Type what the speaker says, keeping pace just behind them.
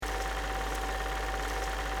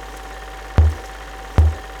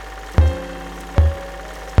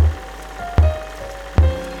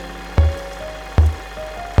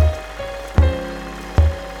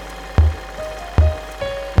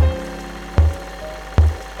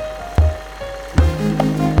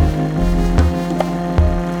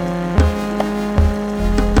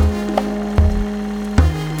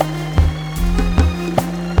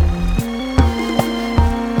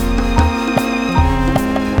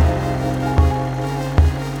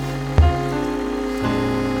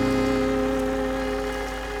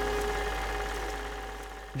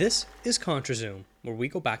This is ContraZoom, where we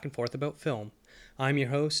go back and forth about film. I'm your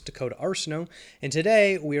host, Dakota Arsenault, and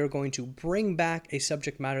today we are going to bring back a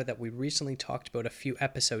subject matter that we recently talked about a few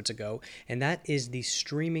episodes ago, and that is the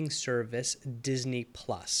streaming service Disney+.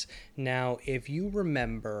 Now, if you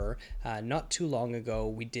remember, not too long ago,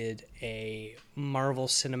 we did a Marvel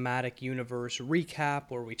Cinematic Universe recap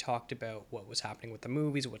where we talked about what was happening with the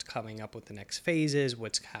movies, what's coming up with the next phases,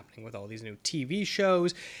 what's happening with all these new TV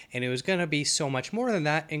shows, and it was going to be so much more than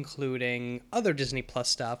that, including other Disney Plus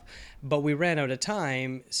stuff, but we ran out of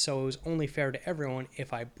time, so it was only fair to everyone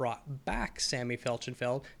if I brought back Sammy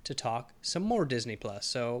Felchenfeld to talk some more Disney Plus.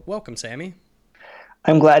 So welcome, Sammy.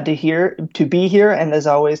 I'm glad to be here, and as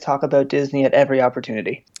always, talk about Disney at every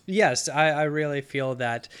opportunity. Yes, I really feel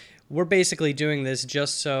that we're basically doing this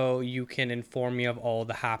just so you can inform me of all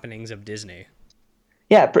the happenings of Disney.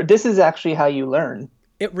 Yeah, this is actually how you learn.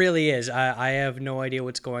 It really is. I have no idea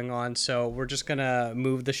what's going on, so we're just going to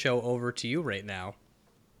move the show over to you right now.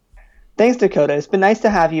 Thanks, Dakota. It's been nice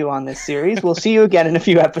to have you on this series. We'll see you again in a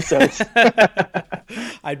few episodes.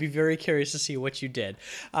 I'd be very curious to see what you did.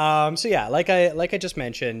 So yeah, like I just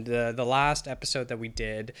mentioned, the last episode that we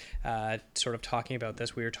did, sort of talking about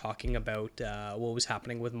this, we were talking about what was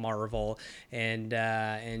happening with Marvel, and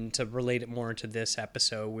to relate it more into this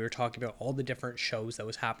episode, we were talking about all the different shows that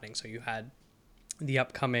was happening. So you had the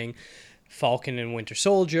upcoming Falcon and Winter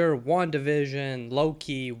Soldier, WandaVision,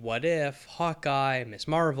 Loki, What If, Hawkeye, Ms.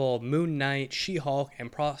 Marvel, Moon Knight, She-Hulk, and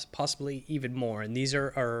possibly even more. And these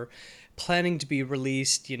are planning to be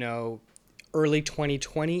released, early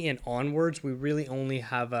 2020 and onwards. We really only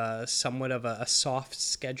have a somewhat of a soft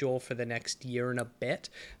schedule for the next year and a bit,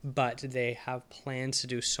 but they have plans to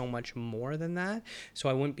do so much more than that. So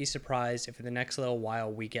I wouldn't be surprised if in the next little while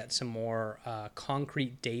we get some more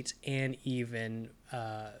concrete dates and even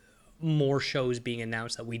more shows being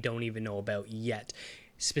announced that we don't even know about yet,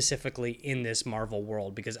 specifically in this Marvel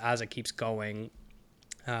world, because as it keeps going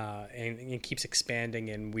and it keeps expanding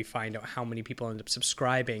and we find out how many people end up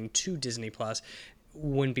subscribing to Disney Plus,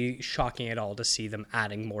 wouldn't be shocking at all to see them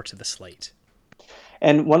adding more to the slate.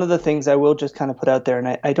 And one of the things I will just kind of put out there,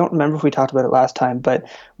 and I don't remember if we talked about it last time, but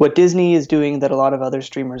what Disney is doing that a lot of other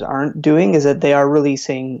streamers aren't doing is that they are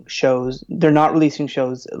releasing shows. They're not releasing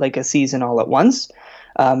shows like a season all at once.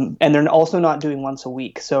 And they're also not doing once a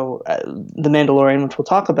week. So The Mandalorian, which we'll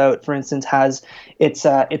talk about, for instance, it's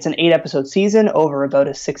an 8-episode season over about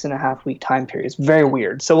a 6.5-week time period. It's very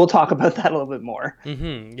weird. So we'll talk about that a little bit more.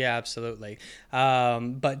 Mm-hmm. Yeah, absolutely.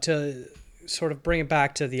 But to sort of bring it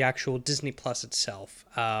back to the actual Disney Plus itself,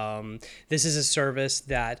 this is a service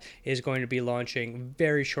that is going to be launching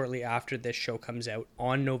very shortly after this show comes out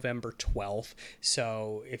on November 12th.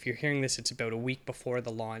 So if you're hearing this, it's about a week before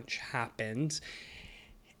the launch happens.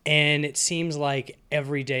 And it seems like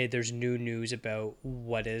every day there's new news about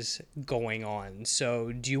what is going on.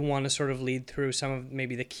 So do you want to sort of lead through some of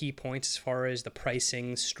maybe the key points as far as the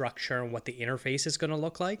pricing structure and what the interface is going to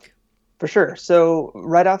look like? For sure. So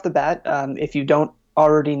right off the bat, if you don't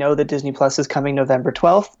already know that Disney Plus is coming November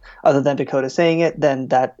 12th, other than Dakota saying it, then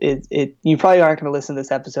that is it. You probably aren't going to listen to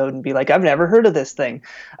this episode and be like, I've never heard of this thing.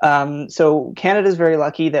 So Canada's very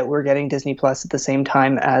lucky that we're getting Disney Plus at the same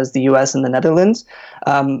time as the US and the Netherlands.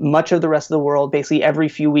 Much of the rest of the world, basically every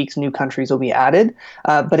few weeks, new countries will be added.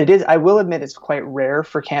 But it is, I will admit, it's quite rare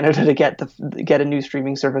for Canada to get a new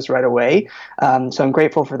streaming service right away. So I'm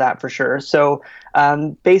grateful for that for sure. So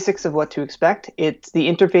basics of what to expect. The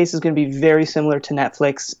interface is going to be very similar to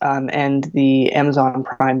Netflix and the Amazon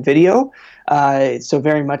Prime Video. So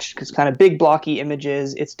very much kind of big blocky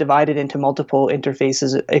images. It's divided into multiple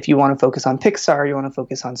interfaces if you want to focus on Pixar, you want to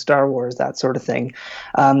focus on Star Wars, that sort of thing.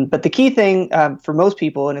 But the key thing for most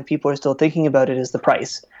people, and if people are still thinking about it, is the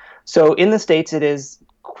price. So in the States, it is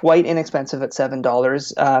quite inexpensive at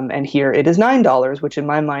 $7, and here it is $9, which in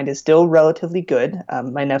my mind is still relatively good.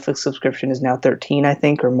 My Netflix subscription is now $13, I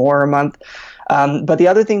think, or more a month. But the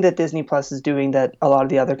other thing that Disney Plus is doing that a lot of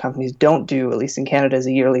the other companies don't do, at least in Canada, is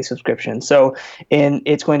a yearly subscription. So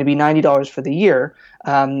it's going to be $90 for the year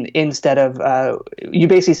instead of you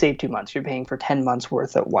basically save 2 months. You're paying for 10 months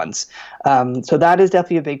worth at once. So that is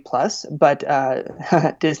definitely a big plus. But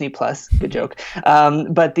Disney Plus, good joke.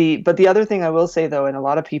 But the other thing I will say though, and a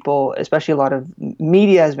lot of people, especially a lot of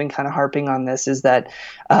media, has been kind of harping on this, is that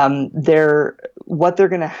what they're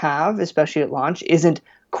going to have, especially at launch, isn't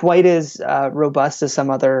quite as robust as some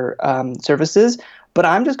other services. But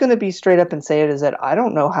I'm just going to be straight up and say it, is that I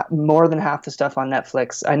don't know more than half the stuff on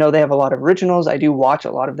Netflix. I know they have a lot of originals. I do watch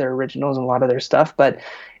a lot of their originals and a lot of their stuff. But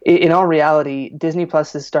in all reality, Disney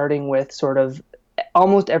Plus is starting with sort of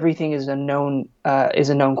almost everything is a known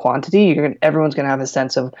quantity. Everyone's gonna have a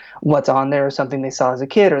sense of what's on there, or something they saw as a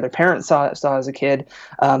kid, or their parents saw as a kid.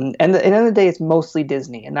 And at the end of the day, it's mostly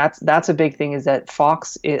Disney, and that's a big thing. Is that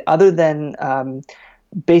Fox, other than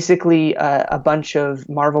basically a bunch of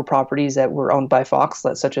Marvel properties that were owned by Fox,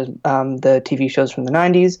 such as the TV shows from the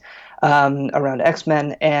 90s, around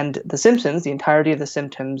X-Men and The Simpsons. The entirety of The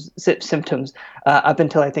Simpsons up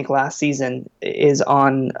until I think last season is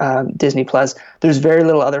on Disney Plus. There's very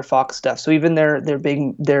little other Fox stuff. So even their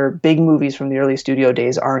big movies from the early studio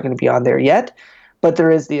days aren't going to be on there yet. But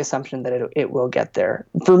there is the assumption that it will get there.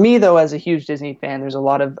 For me, though, as a huge Disney fan, there's a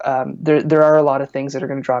lot of there are a lot of things that are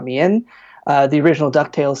going to draw me in. The original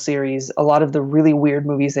DuckTales series, a lot of the really weird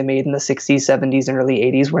movies they made in the 60s, 70s, and early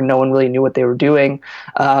 80s where no one really knew what they were doing.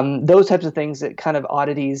 Those types of things, that kind of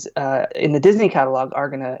oddities in the Disney catalog, are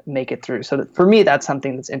going to make it through. So for me, that's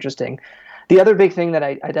something that's interesting. The other big thing that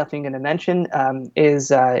I definitely going to mention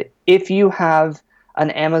is if you have an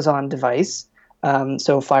Amazon device,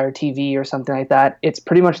 so Fire TV or something like that, it's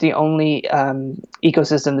pretty much the only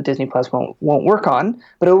ecosystem that Disney Plus won't work on,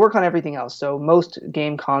 but it'll work on everything else. So most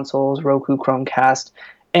game consoles, Roku, Chromecast,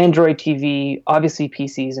 Android TV, obviously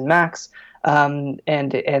PCs and Macs,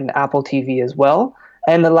 and Apple TV as well.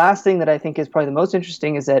 And the last thing that I think is probably the most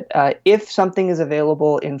interesting is that if something is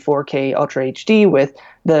available in 4K Ultra HD with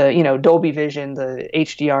the Dolby Vision, the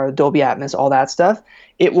HDR, Dolby Atmos, all that stuff,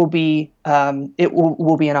 it will be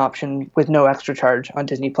will be an option with no extra charge on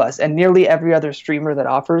Disney Plus. And nearly every other streamer that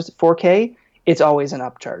offers 4K, it's always an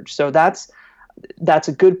upcharge. So that's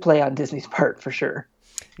a good play on Disney's part for sure.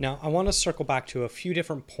 Now, I want to circle back to a few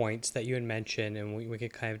different points that you had mentioned, and we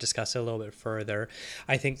could kind of discuss it a little bit further.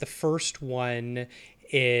 I think the first one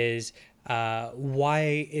is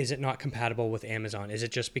why is it not compatible with Amazon? Is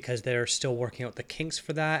it just because they're still working out the kinks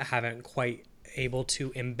for that, haven't quite able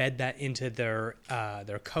to embed that into their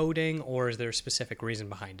coding, or is there a specific reason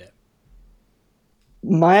behind it?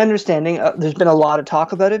 My understanding, there's been a lot of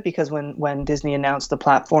talk about it, because when Disney announced the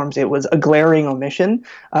platforms, it was a glaring omission,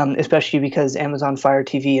 especially because Amazon Fire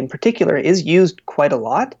TV in particular is used quite a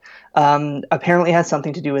lot. Apparently it has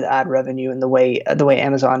something to do with ad revenue and the way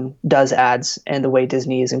Amazon does ads, and the way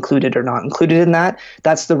Disney is included or not included in that.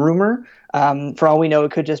 That's the rumor. For all we know,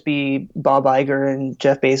 it could just be Bob Iger and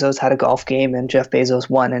Jeff Bezos had a golf game and Jeff Bezos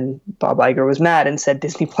won, and Bob Iger was mad and said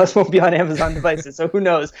Disney Plus won't be on Amazon devices. So who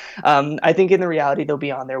knows? I think in the reality they'll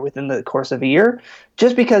be on there within the course of a year,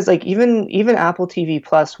 just because even Apple TV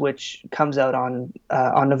Plus, which comes out on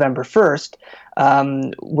November 1st,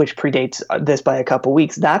 which predates this by a couple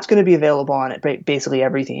weeks, that's going to be available on it, basically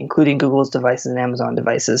everything, including Google's devices and Amazon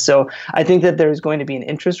devices. So I think that there's going to be an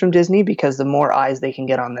interest from Disney, because the more eyes they can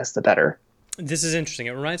get on this, the better. This is interesting.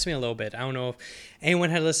 It reminds me a little bit. I don't know if anyone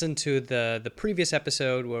had listened to the previous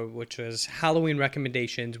episode, which was Halloween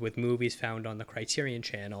recommendations with movies found on the Criterion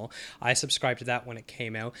channel. I subscribed to that when it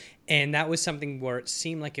came out, and that was something where it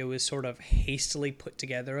seemed like it was sort of hastily put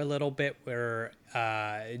together a little bit, where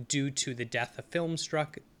due to the death of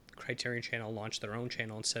Filmstruck, Criterion Channel launched their own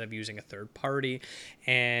channel instead of using a third party.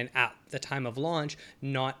 And at the time of launch,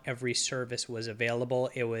 not every service was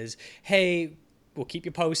available. It was, hey, we'll keep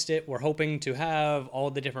you posted. We're hoping to have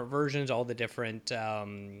all the different versions, all the different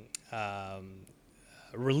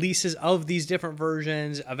releases of these different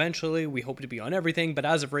versions. Eventually, we hope to be on everything, but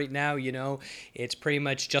as of right now, it's pretty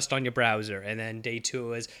much just on your browser. And then day 2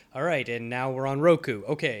 was, all right, and now we're on Roku.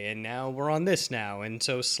 Okay, and now we're on this now. And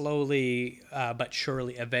so slowly but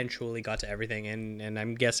surely, eventually got to everything. And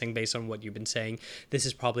I'm guessing, based on what you've been saying, this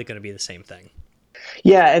is probably going to be the same thing.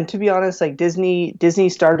 Yeah, and to be honest, like Disney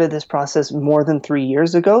started this process more than 3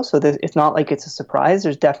 years ago, so it's not like it's a surprise.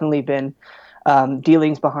 There's definitely been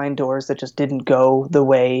dealings behind doors that just didn't go the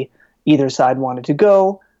way either side wanted to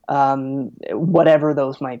go, whatever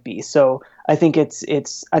those might be. So I think it's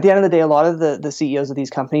at the end of the day, a lot of the CEOs of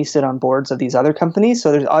these companies sit on boards of these other companies,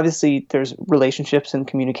 so there's relationships and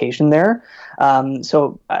communication there.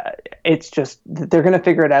 So it's just they're going to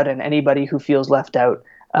figure it out, and anybody who feels left out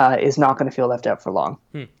is not going to feel left out for long.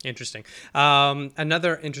 Interesting.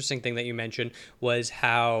 Another interesting thing that you mentioned was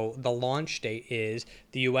how the launch date is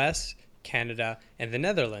the US, Canada, and the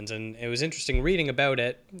Netherlands. And it was interesting reading about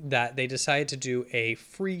it that they decided to do a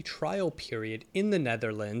free trial period in the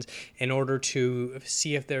Netherlands in order to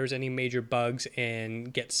see if there's any major bugs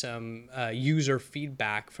and get some user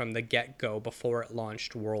feedback from the get-go before it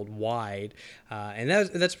launched worldwide. And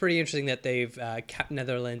that's pretty interesting that they've kept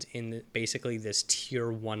Netherlands in basically this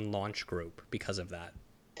tier 1 launch group because of that.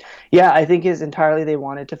 Yeah, I think is entirely they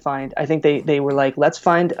wanted to find. I think they were like, let's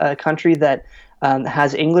find a country that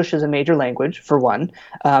has English as a major language for one,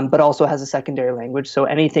 but also has a secondary language. So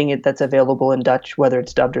anything that's available in Dutch, whether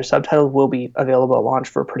it's dubbed or subtitled, will be available at launch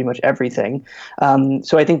for pretty much everything.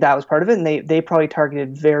 So I think that was part of it, and they probably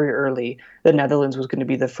targeted very early the Netherlands was going to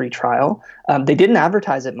be the free trial. They didn't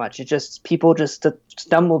advertise it much. It just people just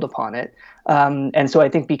stumbled upon it. And so I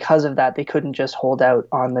think because of that, they couldn't just hold out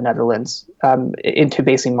on the Netherlands into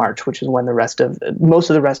basically March, which is when most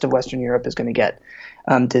of the rest of Western Europe is going to get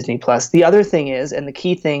Disney Plus. The other thing is, and the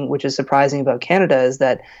key thing, which is surprising about Canada, is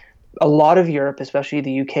that a lot of Europe, especially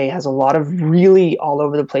the UK, has a lot of really all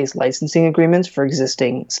over the place licensing agreements for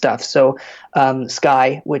existing stuff. So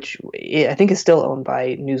Sky, which I think is still owned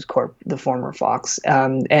by News Corp, the former Fox,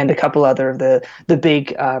 and a couple other of the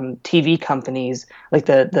big TV companies like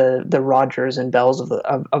the Rogers and Bells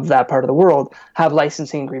of that part of the world have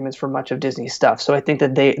licensing agreements for much of Disney's stuff. So I think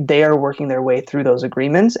that they are working their way through those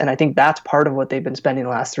agreements, and I think that's part of what they've been spending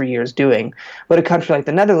the last 3 years doing. But a country like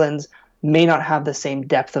the Netherlands may not have the same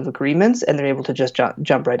depth of agreements, and they're able to just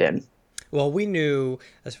jump right in. Well, we knew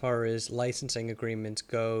as far as licensing agreements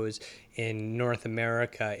goes in North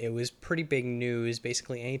America, it was pretty big news.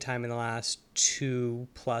 Basically, anytime in the last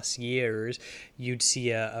 2+ years, you'd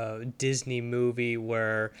see a Disney movie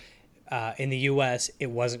where in the US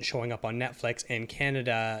it wasn't showing up on Netflix, and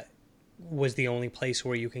Canada was the only place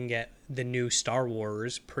where you can get the new Star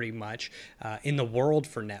Wars pretty much in the world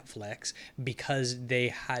for Netflix, because they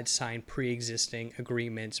had signed pre-existing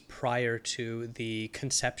agreements prior to the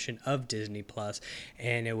conception of Disney Plus.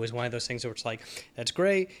 And it was one of those things where it's like, that's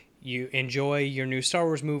great, you enjoy your new Star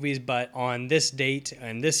Wars movies, but on this date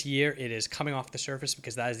and this year, it is coming off the surface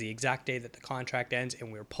because that is the exact day that the contract ends,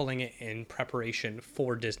 and we're pulling it in preparation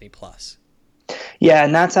for Disney Plus. Yeah,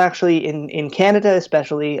 and that's actually in Canada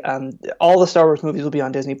especially. All the Star Wars movies will be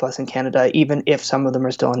on Disney Plus in Canada, even if some of them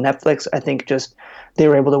are still on Netflix. I think just they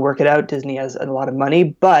were able to work it out. Disney has a lot of money,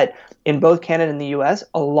 but in both Canada and the US,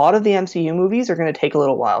 a lot of the MCU movies are going to take a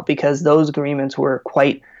little while because those agreements were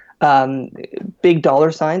quite big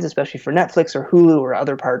dollar signs, especially for Netflix or Hulu or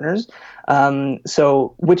other partners.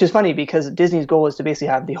 So, which is funny because Disney's goal is to basically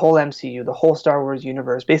have the whole MCU, the whole Star Wars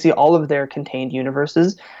universe, basically all of their contained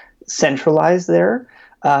universes centralized there.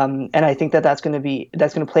 And I think that's going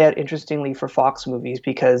to play out interestingly for Fox movies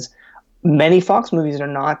because many Fox movies are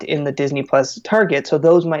not in the Disney Plus target, so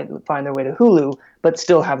those might find their way to Hulu, but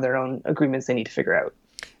still have their own agreements they need to figure out.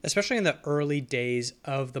 Especially in the early days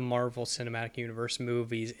of the Marvel Cinematic Universe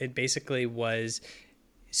movies, it basically was,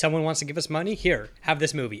 someone wants to give us money, here, have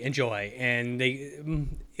this movie, enjoy. And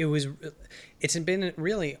it's been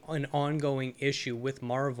really an ongoing issue with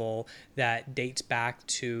Marvel that dates back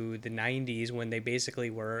to the 90s, when they basically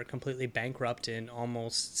were completely bankrupt and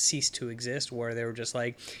almost ceased to exist, where they were just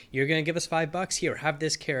like, you're going to give us $5, here, have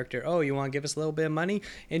this character. Oh, you want to give us a little bit of money?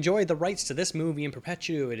 Enjoy the rights to this movie in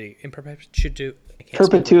perpetuity.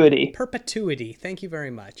 Perpetuity. Thank you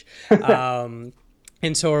very much.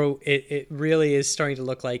 And so it really is starting to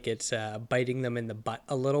look like it's biting them in the butt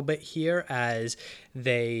a little bit here, as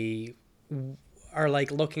they are like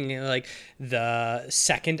looking at like the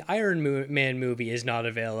second Iron Man movie is not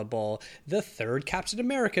available. The third Captain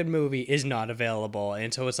America movie is not available.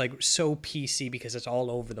 And so it's like so PC because it's all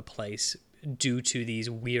over the place due to these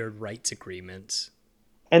weird rights agreements.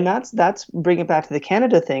 And that's bringing it back to the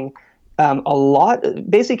Canada thing.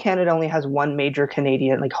 Basically Canada only has one major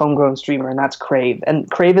Canadian like homegrown streamer, and that's Crave. And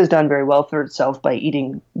Crave has done very well for itself by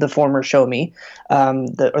eating the former Show Me,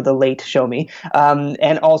 the late Show Me,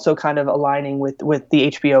 and also kind of aligning with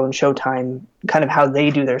the HBO and Showtime, kind of how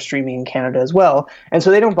they do their streaming in Canada as well. And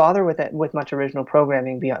so they don't bother with much original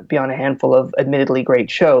programming beyond a handful of admittedly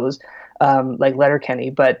great shows like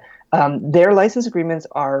Letterkenny, but their license agreements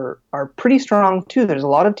are pretty strong too. There's a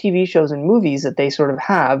lot of TV shows and movies that they sort of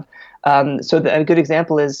have. A good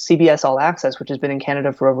example is CBS All Access, which has been in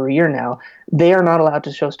Canada for over a year now. They are not allowed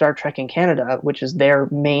to show Star Trek in Canada, which is their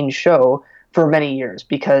main show, for many years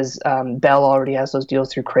because Bell already has those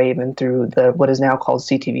deals through Crave and through what is now called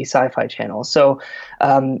CTV Sci-Fi Channel. So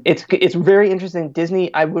it's very interesting.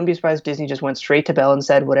 Disney, I wouldn't be surprised if Disney just went straight to Bell and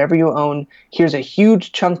said, whatever you own, here's a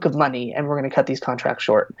huge chunk of money, and we're going to cut these contracts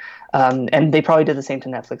short. And they probably did the same to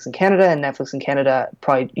Netflix in Canada, and Netflix in Canada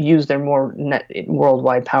probably used their more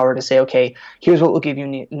worldwide power to say, okay, here's what we'll give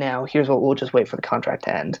you now, here's what we'll just wait for the contract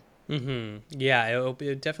to end. Mm-hmm. Yeah, it'll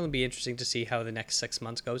definitely be interesting to see how the next 6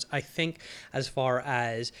 months goes. I think as far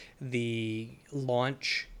as the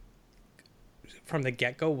launch from the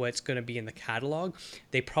get-go, what's going to be in the catalog,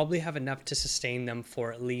 they probably have enough to sustain them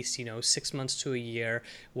for at least 6 months to a year,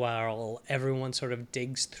 while everyone sort of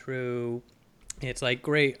digs through It's like,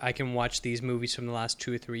 great, I can watch these movies from the last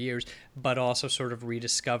 2 or 3 years, but also sort of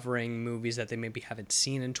rediscovering movies that they maybe haven't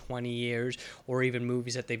seen in 20 years, or even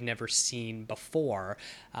movies that they've never seen before.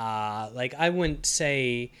 Like, I wouldn't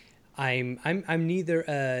say I'm neither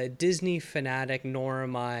a Disney fanatic nor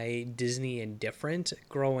am I Disney indifferent.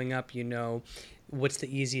 Growing up, what's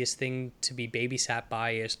the easiest thing to be babysat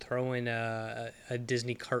by is throw in a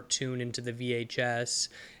Disney cartoon into the VHS,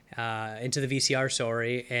 into the VCR,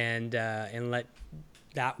 sorry, and let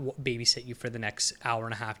that babysit you for the next hour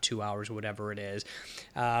and a half, 2 hours, whatever it is.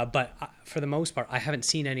 But for the most part, I haven't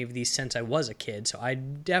seen any of these since I was a kid, so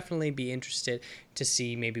I'd definitely be interested to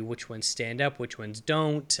see maybe which ones stand up, which ones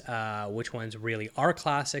don't, which ones really are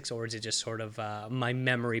classics, or is it just sort of my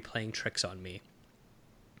memory playing tricks on me?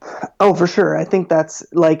 Oh, for sure. I think that's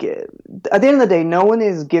like, at the end of the day, no one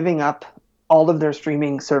is giving up all of their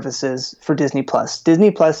streaming services for Disney Plus.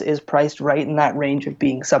 Disney Plus is priced right in that range of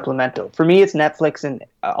being supplemental. For me, it's Netflix, and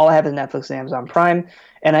all I have is Netflix and Amazon Prime.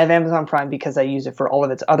 And I have Amazon Prime because I use it for all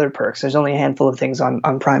of its other perks. There's only a handful of things on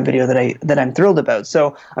Prime Video that I'm thrilled about.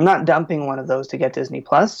 So I'm not dumping one of those to get Disney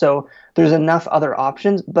Plus. So there's enough other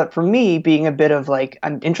options. But for me, being a bit of like,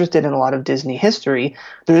 I'm interested in a lot of Disney history,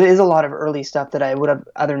 there is a lot of early stuff that I would have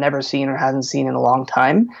either never seen or hasn't seen in a long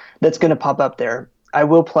time that's going to pop up there. I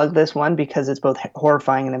will plug this one because it's both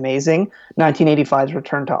horrifying and amazing. 1985's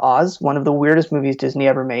Return to Oz, one of the weirdest movies Disney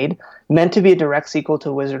ever made, meant to be a direct sequel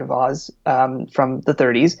to Wizard of Oz from the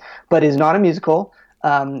 30s, but is not a musical,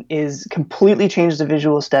 is completely changed the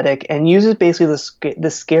visual aesthetic and uses basically the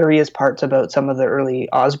scariest parts about some of the early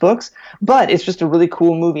Oz books. But it's just a really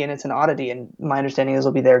cool movie, and it's an oddity, and my understanding is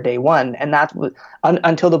it'll be there day one. And that's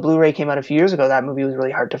until the Blu-ray came out a few years ago, that movie was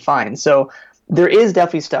really hard to find. So there is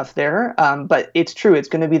definitely stuff there, but it's true. It's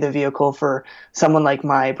going to be the vehicle for someone like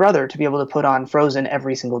my brother to be able to put on Frozen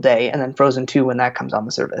every single day, and then Frozen 2 when that comes on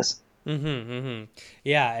the service.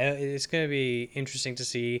 Yeah, it's going to be interesting to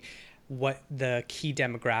see what the key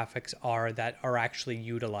demographics are that are actually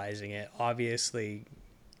utilizing it. Obviously,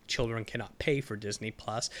 children cannot pay for Disney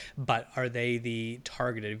Plus, but are they the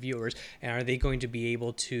targeted viewers, and are they going to be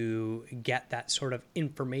able to get that sort of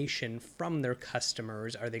information from their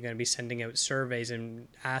customers? Are they going to be sending out surveys and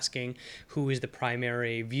asking who is the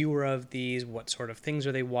primary viewer of these? What sort of things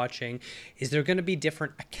are they watching? Is there going to be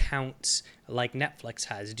different accounts like Netflix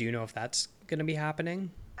has? Do you know if that's going to be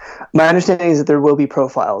happening? My understanding is that there will be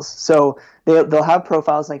profiles. So they'll have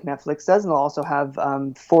profiles like Netflix does, and they'll also have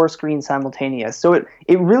 4 screens simultaneous. So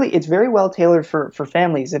it's very well tailored for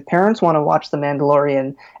families. If parents want to watch The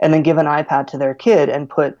Mandalorian and then give an iPad to their kid and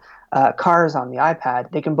put Cars on the iPad,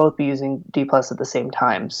 they can both be using D Plus at the same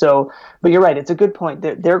time. So, but you're right, it's a good point.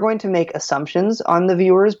 They're going to make assumptions on the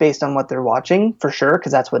viewers based on what they're watching, for sure,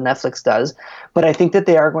 because that's what Netflix does. But I think that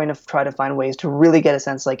they are going to try to find ways to really get a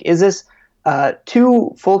sense, like, is this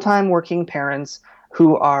 2 full-time working parents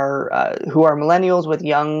who are millennials with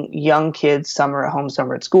young kids, some are at home,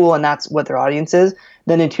 some are at school, and that's what their audience is.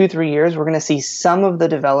 Then in 2-3 years, we're going to see some of the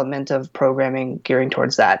development of programming gearing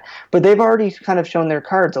towards that. But they've already kind of shown their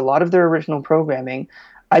cards. A lot of their original programming,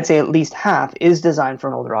 I'd say at least half, is designed for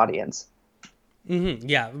an older audience.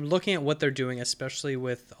 Yeah, looking at what they're doing, especially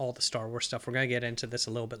with all the Star Wars stuff, we're going to get into this a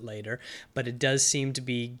little bit later, but it does seem to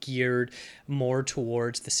be geared more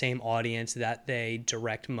towards the same audience that they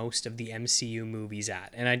direct most of the MCU movies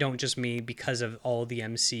at. And I don't just mean because of all the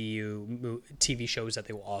MCU TV shows that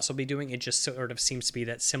they will also be doing. It just sort of seems to be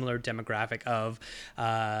that similar demographic of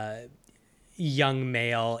young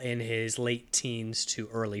male in his late teens to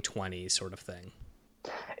early 20s sort of thing.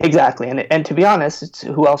 Exactly, and to be honest, it's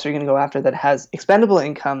who else are you going to go after that has expendable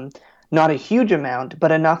income, not a huge amount,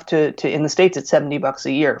 but enough to in the States it's $70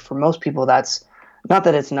 a year. For most people, that's not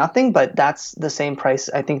that it's nothing, but that's the same price.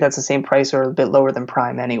 I think that's the same price or a bit lower than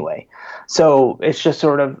Prime anyway. So it's just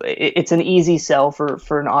sort of it's an easy sell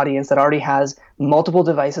for an audience that already has multiple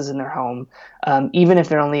devices in their home. Even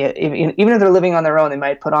if even if they're living on their own, they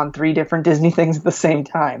might put on 3 different Disney things at the same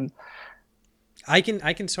time. I can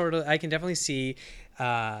definitely see,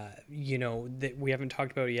 that we haven't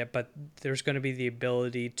talked about it yet, but there's going to be the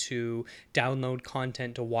ability to download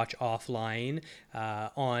content to watch offline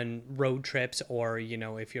on road trips, or,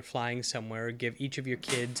 if you're flying somewhere, give each of your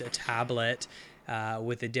kids a tablet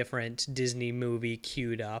with a different Disney movie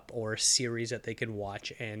queued up or series that they could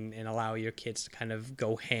watch, and allow your kids to kind of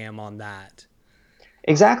go ham on that.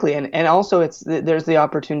 Exactly, and also there's the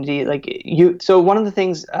opportunity, like so one of the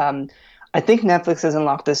things. I think Netflix has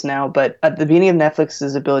unlocked this now, but at the beginning of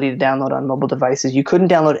Netflix's ability to download on mobile devices, you couldn't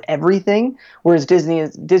download everything, whereas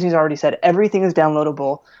Disney's already said everything is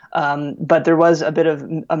downloadable. But there was a bit of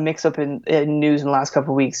a mix-up in news in the last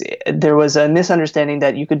couple of weeks. There was a misunderstanding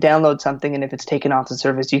that you could download something, and if it's taken off the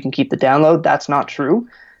service, you can keep the download. That's not true.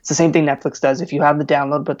 It's the same thing Netflix does. If you have the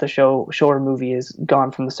download, but the show or movie is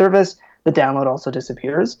gone from the service, the download also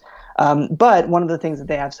disappears. But one of the things that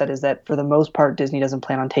they have said is that for the most part, Disney doesn't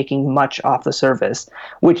plan on taking much off the service,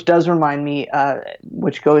 which does remind me,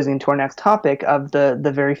 which goes into our next topic, of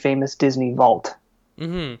the very famous Disney Vault.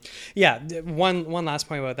 Mm-hmm. Yeah. One last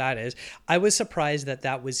point about that is I was surprised that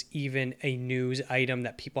that was even a news item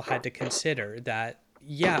that people had to consider. That,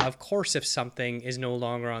 yeah, of course, if something is no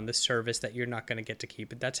longer on the service, that you're not going to get to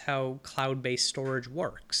keep it. That's how cloud-based storage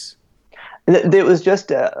works. It was just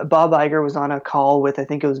Bob Iger was on a call with, I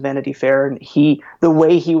think it was Vanity Fair, and the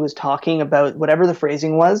way he was talking about whatever the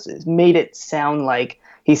phrasing was made it sound like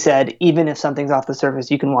he said, even if something's off the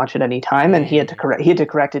service, you can watch it anytime, and he had to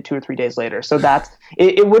correct it 2 or 3 days later. So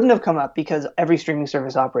it wouldn't have come up because every streaming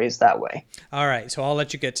service operates that way. All right, so I'll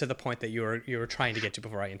let you get to the point that you were trying to get to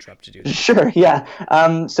before I interrupted you. Sure, yeah.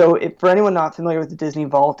 For anyone not familiar with the Disney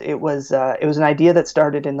Vault, it was an idea that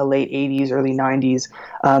started in the late 80s, early 90s,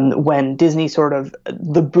 when Disney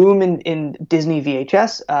the boom in Disney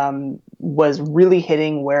VHS was really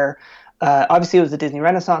hitting where obviously it was the Disney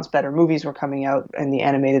Renaissance, better movies were coming out in the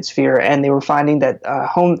animated sphere, and they were finding that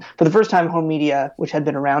for the first time, home media, which had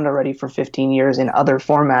been around already for 15 years in other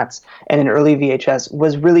formats and in early VHS,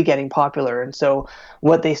 was really getting popular. And so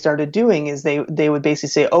what they started doing is they would basically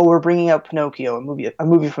say, oh, we're bringing out Pinocchio, a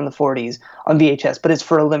movie from the 40s on VHS, but it's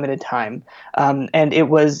for a limited time. And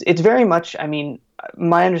it's very much, I mean,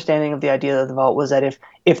 my understanding of the idea of the Vault was that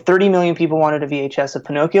if 30 million people wanted a VHS of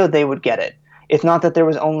Pinocchio, they would get it. It's not that there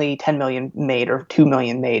was only 10 million made or 2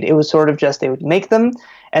 million made. It was sort of just they would make them,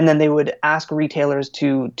 and then they would ask retailers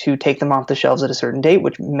to take them off the shelves at a certain date,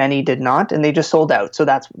 which many did not, and they just sold out. So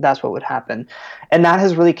that's what would happen, and that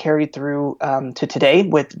has really carried through to today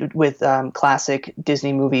with classic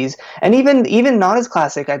Disney movies, and even not as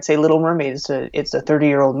classic. I'd say Little Mermaid it's a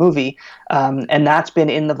 30-year-old movie, and that's been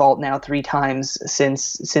in the vault now 3 times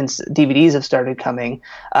since DVDs have started coming,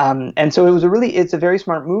 and so it's a very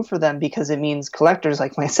smart move for them because it means collectors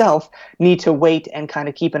like myself need to wait and kind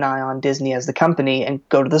of keep an eye on Disney as the company and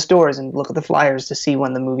go to the stores and look at the flyers to see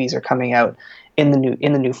when the movies are coming out in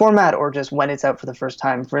the new format, or just when it's out for the first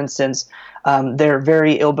time. For instance, their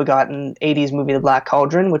very ill-begotten 80s movie The Black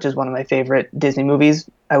Cauldron, which is one of my favorite Disney movies,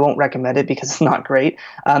 I won't recommend it because it's not great,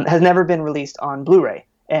 has never been released on Blu-ray.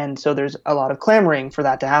 And so there's a lot of clamoring for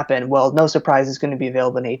that to happen. Well, no surprise, it's going to be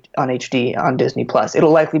available on HD on Disney Plus.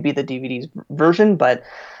 It'll likely be the DVD's version, but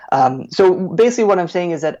so basically what I'm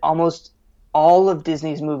saying is that almost all of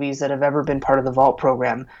Disney's movies that have ever been part of the Vault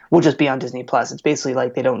program will just be on Disney Plus. It's basically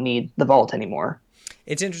like they don't need the Vault anymore.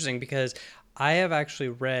 It's interesting because I have actually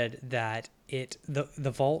read that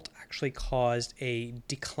the Vault actually caused a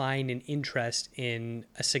decline in interest in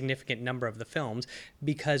a significant number of the films,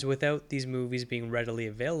 because without these movies being readily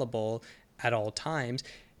available at all times,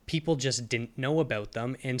 people just didn't know about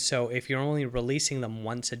them. And so if you're only releasing them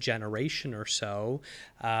once a generation or so,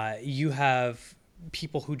 you have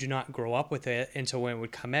people who do not grow up with it, and so when it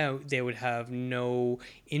would come out, they would have no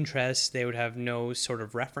interest, they would have no sort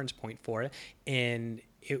of reference point for it, and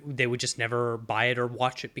they would just never buy it or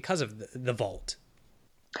watch it because of the Vault.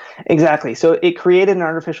 Exactly. So it created an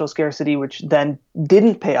artificial scarcity, which then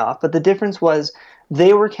didn't pay off. But the difference was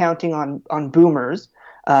they were counting on boomers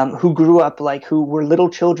who grew up, who were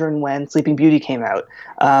little children when Sleeping Beauty came out,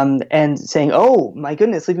 and saying, oh, my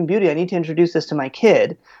goodness, Sleeping Beauty, I need to introduce this to my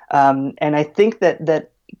kid. And I think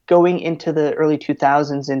that going into the early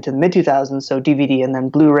 2000s, into the mid-2000s, so DVD and then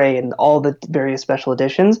Blu-ray and all the various special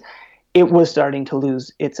editions, it was starting to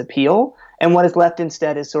lose its appeal. And what is left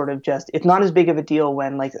instead is sort of just, it's not as big of a deal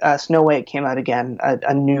when Snow White came out again,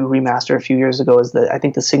 a new remaster a few years ago, I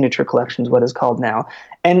think the Signature Collection is what it's called now.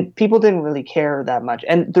 And people didn't really care that much.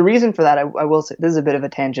 And the reason for that, I will say, this is a bit of a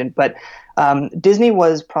tangent, but Disney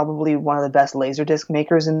was probably one of the best Laserdisc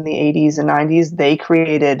makers in the 80s and 90s. They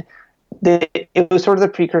created it was sort of the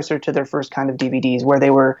precursor to their first kind of DVDs, where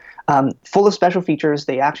they were full of special features.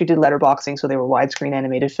 They actually did letterboxing, so they were widescreen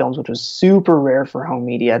animated films, which was super rare for home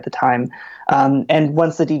media at the time. And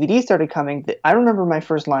once the DVD started coming, I remember my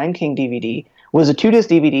first Lion King DVD was a 2-disc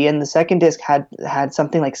DVD, and the second disc had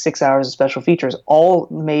something like 6 hours of special features, all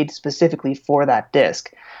made specifically for that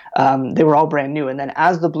disc. They were all brand new. And then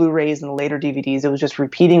as the Blu-rays and the later DVDs, it was just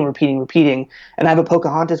repeating. And I have a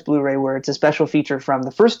Pocahontas Blu-ray where it's a special feature from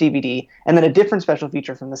the first DVD and then a different special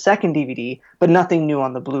feature from the second DVD, but nothing new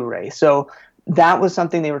on the Blu-ray. So that was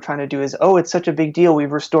something they were trying to do is, oh, it's such a big deal.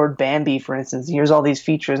 We've restored Bambi, for instance. Here's all these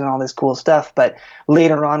features and all this cool stuff. But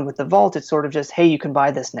later on with the Vault, it's sort of just, hey, you can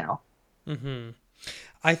buy this now. Mm-hmm.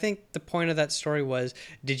 I think the point of that story was,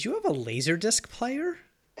 did you have a Laserdisc player?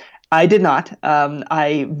 I did not.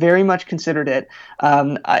 I very much considered it.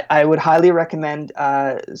 I would highly recommend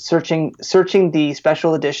searching the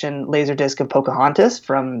special edition Laserdisc of Pocahontas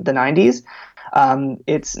from the 90s.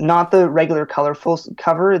 It's not the regular colorful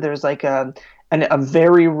cover. There's like a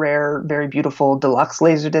very rare, very beautiful deluxe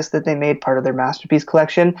Laserdisc that they made, part of their Masterpiece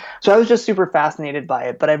collection. So I was just super fascinated by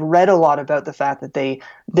it. But I've read a lot about the fact that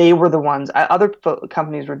they were the ones. Other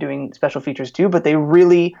companies were doing special features too, but they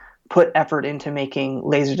really put effort into making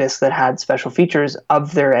Laserdiscs that had special features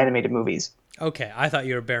of their animated movies. Okay, I thought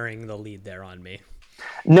you were bearing the lead there on me.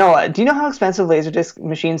 No, do you know how expensive Laserdisc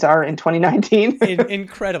machines are in 2019?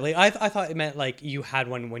 Incredibly. I thought it meant like you had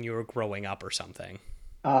one when you were growing up or something.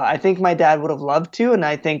 I think my dad would have loved to, and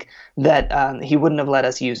I think that he wouldn't have let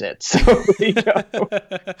us use it. So there you go.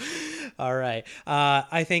 All right.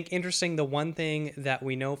 I think interesting, the one thing that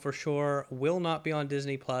we know for sure will not be on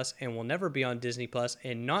Disney Plus and will never be on Disney Plus,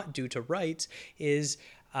 and not due to rights, is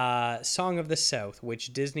Song of the South,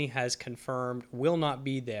 which Disney has confirmed will not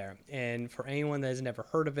be there. And for anyone that has never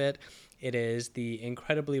heard of it, it is the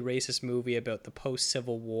incredibly racist movie about the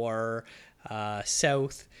post-Civil War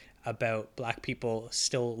South, about Black people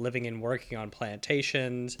still living and working on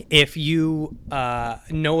plantations. If you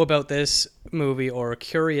know about this movie or are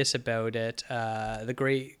curious about it, the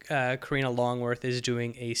great Karina Longworth is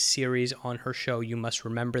doing a series on her show, You Must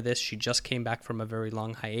Remember This. She just came back from a very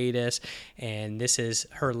long hiatus, and this is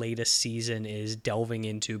her latest season, is delving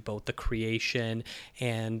into both the creation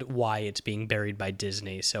and why it's being buried by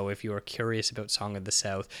Disney. So if you are curious about Song of the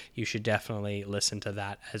South, you should definitely listen to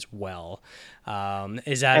that as well.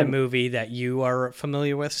 Is that a movie that you are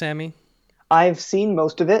familiar with, Sammy? I've seen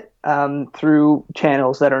most of it through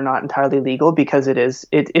channels that are not entirely legal, because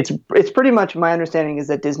it's pretty much, my understanding is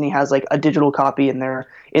that Disney has like a digital copy in their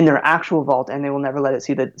actual vault, and they will never let it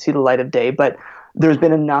see the light of day. But there's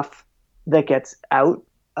been enough that gets out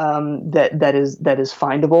that is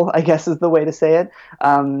findable, I guess is the way to say it.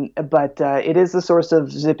 But it is the source of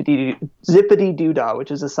Zippity Doo Dah,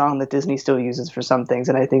 which is a song that Disney still uses for some things,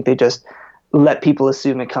 and I think they just let people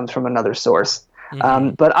assume it comes from another source.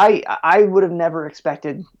 Mm-hmm. But I would have never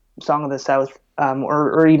expected Song of the South,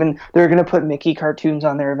 or even they're going to put Mickey cartoons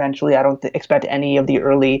on there eventually. I don't expect any of the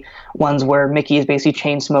early ones where Mickey is basically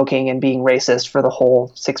chain smoking and being racist for the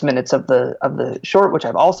whole 6 minutes of the short, which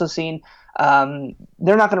I've also seen.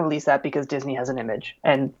 They're not going to release that because Disney has an image,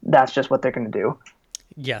 and that's just what they're going to do.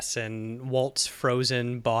 Yes, and Walt's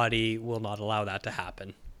frozen body will not allow that to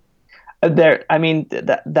happen.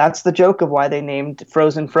 That's the joke of why they named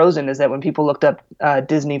Frozen Frozen, is that when people looked up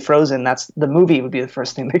Disney Frozen, that's the movie would be the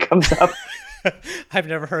first thing that comes up. I've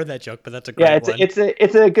never heard that joke, but that's a great one.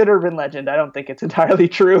 It's a good urban legend. I don't think it's entirely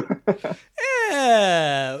true.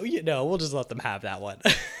 We'll just let them have that one.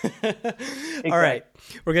 Exactly. All right,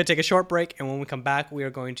 we're going to take a short break, and when we come back, we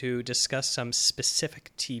are going to discuss some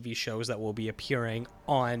specific TV shows that will be appearing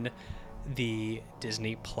on the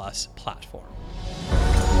Disney Plus platform.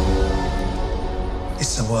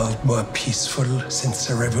 Is the world more peaceful since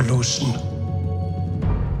the revolution?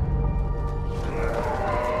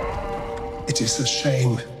 It is a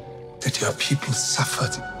shame that your people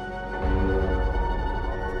suffered.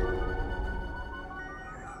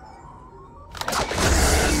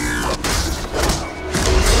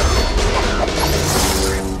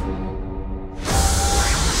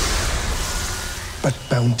 But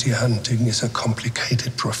bounty hunting is a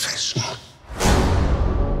complicated profession.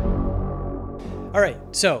 All right,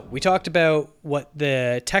 so we talked about what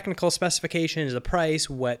the technical specifications, the price,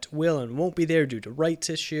 what will and won't be there due to rights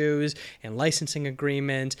issues and licensing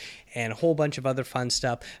agreement and a whole bunch of other fun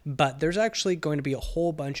stuff. But there's actually going to be a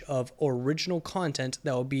whole bunch of original content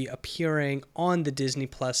that will be appearing on the Disney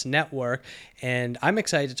Plus network, and I'm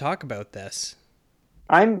excited to talk about this.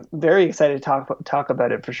 I'm very excited to talk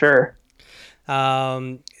about it for sure.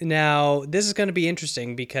 Now, this is going to be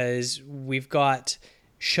interesting because we've got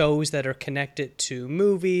shows that are connected to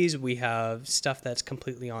movies. We have stuff that's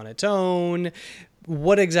completely on its own.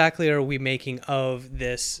 What exactly are we making of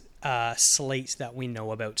this slate that we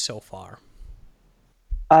know about so far?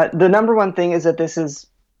 The number one thing is that this is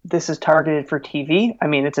this is targeted for TV. I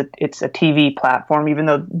mean, it's a TV platform, even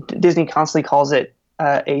though Disney constantly calls it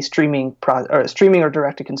a streaming or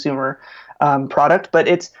direct to consumer product. But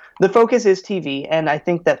the focus is TV, and I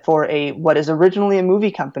think that for what is originally a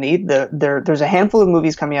movie company, there's a handful of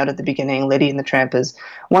movies coming out at the beginning. Lady and the Tramp is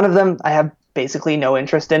one of them. I have basically no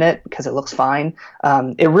interest in it because it looks fine.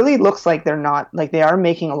 It really looks like they are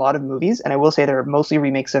making a lot of movies, and I will say they're mostly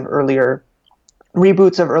remakes of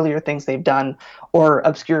reboots of earlier things they've done, or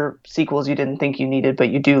obscure sequels you didn't think you needed but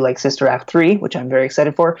you do, like Sister Act 3, which I'm very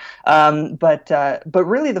excited for. But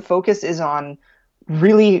really the focus is on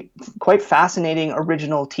really quite fascinating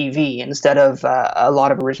original TV instead of a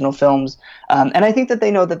lot of original films. And I think that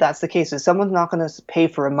they know that that's the case. Is someone's not going to pay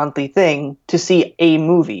for a monthly thing to see a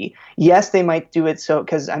movie. Yes, they might do it so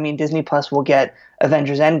because, I mean, Disney Plus will get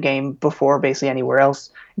Avengers Endgame before basically anywhere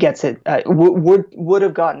else gets it. Would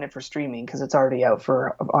have gotten it for streaming because it's already out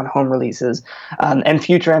on home releases. And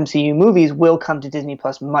future MCU movies will come to Disney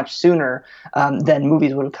Plus much sooner than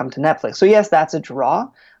movies would have come to Netflix. So yes, that's a draw.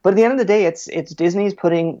 But at the end of the day, it's Disney's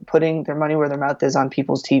putting their money where their mouth is on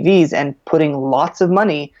people's TVs and putting lots of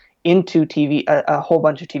money into TV, a whole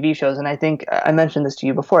bunch of TV shows. And I think I mentioned this to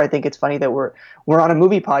you before. I think it's funny that we're on a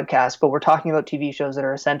movie podcast, but we're talking about TV shows that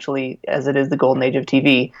are essentially, as it is the golden age of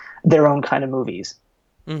TV, their own kind of movies.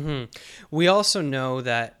 Mm-hmm. We also know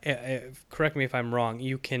that, correct me if I'm wrong,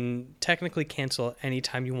 you can technically cancel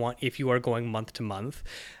anytime you want if you are going month to month.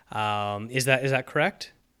 Is that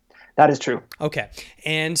correct? That is true. Okay.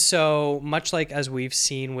 And so much like as we've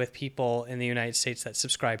seen with people in the United States that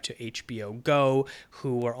subscribe to HBO Go,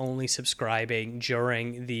 who were only subscribing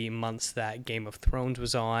during the months that Game of Thrones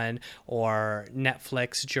was on, or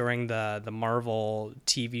Netflix during the Marvel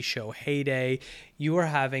TV show heyday, you are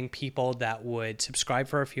having people that would subscribe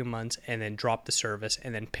for a few months and then drop the service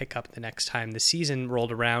and then pick up the next time the season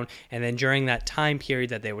rolled around. And then during that time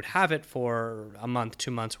period that they would have it for a month,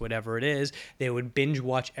 2 months, whatever it is, they would binge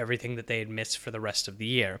watch everything that they had missed for the rest of the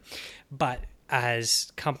year. But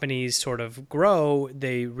as companies sort of grow,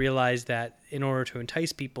 they realize that in order to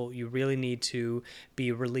entice people, you really need to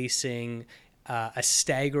be releasing a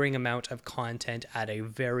staggering amount of content at a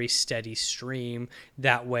very steady stream.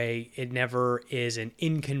 That way it never is an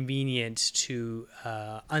inconvenience to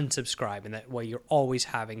unsubscribe, and that way you're always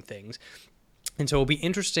having things. And so it'll be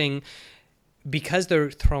interesting, because they're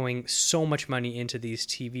throwing so much money into these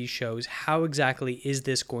TV shows, how exactly is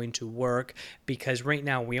this going to work? Because right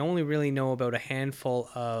now we only really know about a handful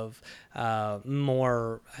of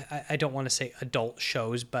more, I don't want to say adult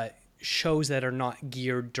shows, but shows that are not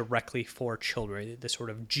geared directly for children, the sort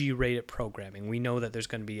of G-rated programming. We know that there's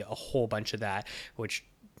going to be a whole bunch of that, which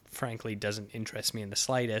frankly doesn't interest me in the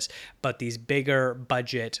slightest. But these bigger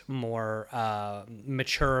budget, more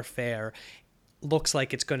mature fare, looks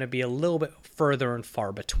like it's going to be a little bit further and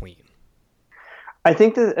far between. I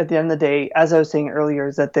think that at the end of the day, as I was saying earlier,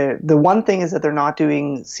 is that the one thing is that they're not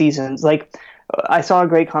doing seasons. Like, I saw a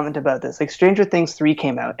great comment about this. Like, Stranger Things 3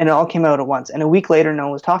 came out, and it all came out at once. And a week later, no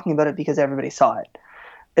one was talking about it because everybody saw it.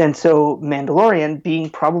 And so Mandalorian, being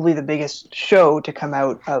probably the biggest show to come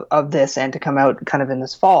out of this and to come out kind of in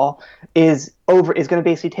this fall, is going to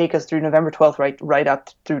basically take us through November 12th, right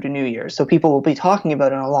up through to New Year's. So people will be talking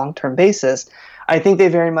about it on a long-term basis. I think they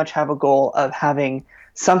very much have a goal of having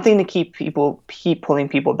something to keep pulling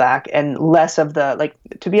people back, and less of the, like,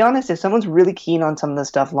 to be honest, if someone's really keen on some of the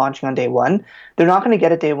stuff launching on day one, they're not going to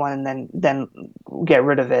get it day one and then get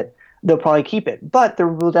rid of it. They'll probably keep it. But there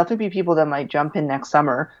will definitely be people that might jump in next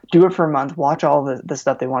summer, do it for a month, watch all the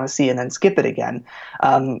stuff they want to see, and then skip it again.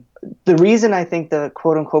 The reason I think the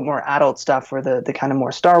quote-unquote more adult stuff, or the kind of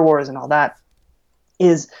more Star Wars and all that,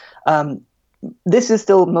 is this is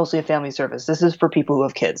still mostly a family service. This is for people who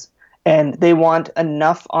have kids. And they want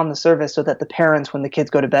enough on the service so that the parents, when the kids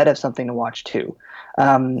go to bed, have something to watch too.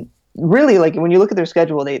 Really, like, when you look at their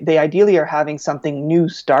schedule, they ideally are having something new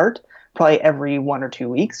start probably every 1 or 2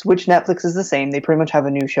 weeks, which Netflix is the same. They pretty much have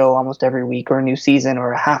a new show almost every week, or a new season,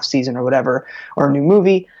 or a half season, or whatever, or a new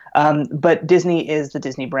movie. But Disney is the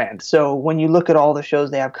Disney brand. So when you look at all the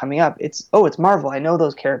shows they have coming up, it's Marvel. I know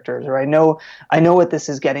those characters, or I know what this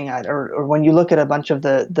is getting at. Or when you look at a bunch of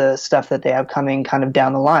the stuff that they have coming kind of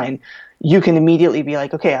down the line, you can immediately be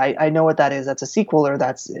like, okay, I know what that is. That's a sequel, or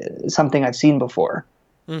that's something I've seen before.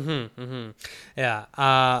 Yeah.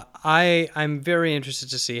 I'm very interested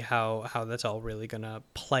to see how that's all really going to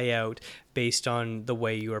play out based on the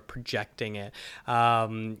way you are projecting it.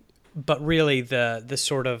 But really the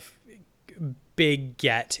sort of big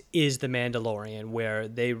get is The Mandalorian, where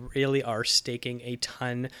they really are staking a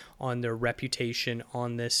ton on their reputation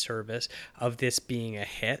on this service of this being a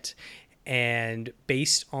hit. And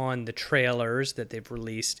based on the trailers that they've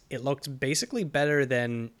released, it looked basically better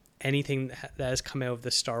than anything that has come out of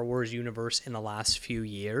the Star Wars universe in the last few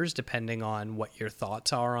years, depending on what your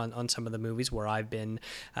thoughts are on some of the movies, where I've been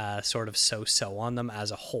sort of so-so on them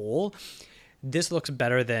as a whole. This looks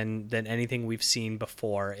better than anything we've seen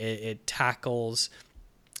before. It tackles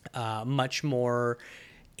much more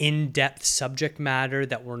in-depth subject matter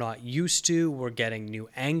that we're not used to. We're getting new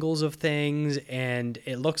angles of things, and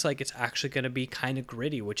it looks like it's actually going to be kind of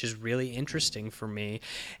gritty, which is really interesting for me.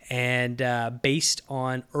 And based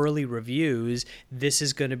on early reviews, this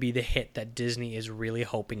is going to be the hit that Disney is really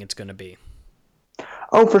hoping it's going to be.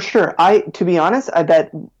 Oh, for sure. To be honest, I bet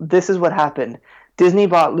this is what happened. Disney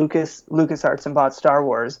bought LucasArts and bought Star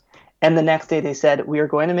Wars. And the next day they said, we are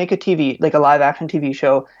going to make a live action TV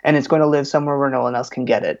show, and it's going to live somewhere where no one else can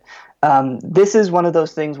get it. This is one of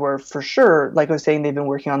those things where, for sure, like I was saying, they've been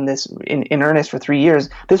working on this in earnest for 3 years.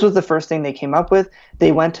 This was the first thing they came up with.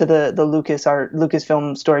 They went to the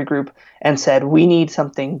Lucasfilm story group and said, we need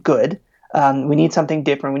something good. We need something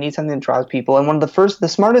different. We need something that draws people. And one of the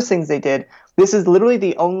smartest things they did, this is literally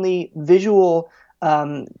the only visual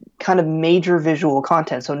kind of major visual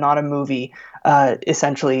content, so not a movie,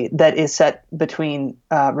 essentially, that is set between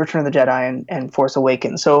Return of the Jedi and Force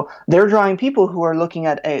Awakens. So they're drawing people who are looking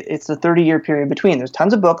at it's a 30-year period between. There's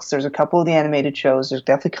tons of books, there's a couple of the animated shows, there's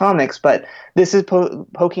definitely comics, but this is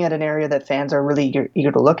poking at an area that fans are really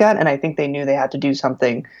eager to look at, and I think they knew they had to do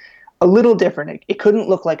something a little different. It couldn't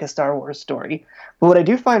look like a Star Wars story. But what I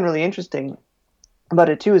do find really interesting about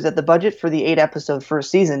it too is that the budget for the 8-episode first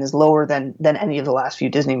season is lower than any of the last few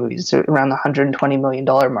Disney movies. It's around the $120 million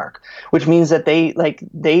mark, which means that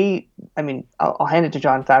I'll hand it to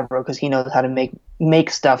Jon Favreau because he knows how to make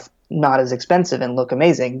stuff not as expensive and look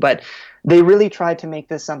amazing, but they really tried to make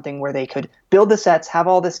this something where they could build the sets, have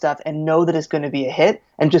all this stuff, and know that it's going to be a hit,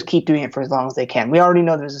 and just keep doing it for as long as they can. We already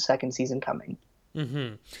know there's a second season coming.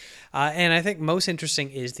 Mm-hmm. And I think most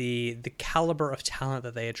interesting is the caliber of talent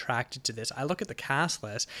that they attracted to this. I look at the cast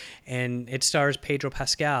list, and it stars Pedro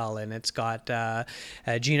Pascal, and it's got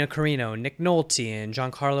Gina Carano, Nick Nolte, and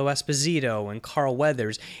Giancarlo Esposito, and Carl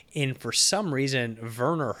Weathers, and for some reason,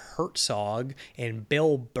 Werner Herzog and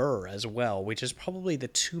Bill Burr as well, which is probably the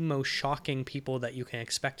two most shocking people that you can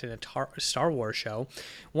expect in a Star Wars show.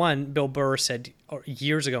 One, Bill Burr said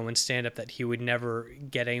years ago in stand-up that he would never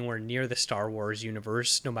get anywhere near the Star Wars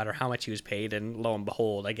universe, no matter how much he was paid, and lo and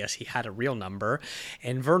behold, I guess he had a real number.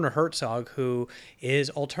 And Werner Herzog, who is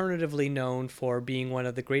alternatively known for being one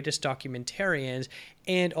of the greatest documentarians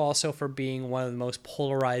and also for being one of the most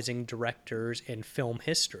polarizing directors in film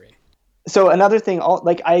history. So another thing,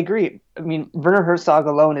 I agree. I mean, Werner Herzog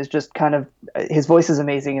alone is just kind of, his voice is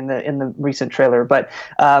amazing in the recent trailer, but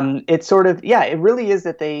it's sort of, it really is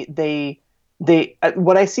that they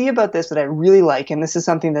what I see about this that I really like, and this is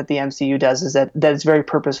something that the MCU does, is that it's very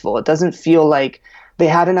purposeful. It doesn't feel like they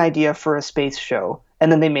had an idea for a space show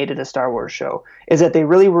and then they made it a Star Wars show. Is that they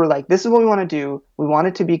really were like, this is what we want to do. We want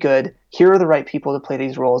it to be good. Here are the right people to play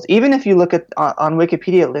these roles. Even if you look at on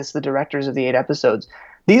Wikipedia, it lists the directors of the 8 episodes.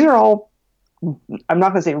 These are all, I'm not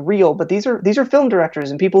going to say real, but these are film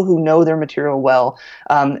directors and people who know their material well.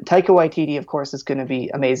 Taika Waititi, of course, is going to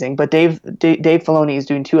be amazing, but Dave Filoni is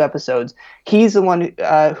doing 2 episodes. He's the one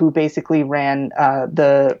who basically ran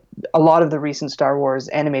a lot of the recent Star Wars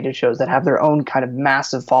animated shows that have their own kind of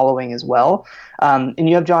massive following as well. And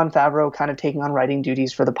you have Jon Favreau kind of taking on writing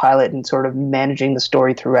duties for the pilot and sort of managing the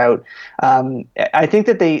story throughout. I think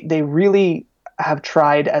that they really have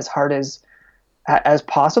tried as hard as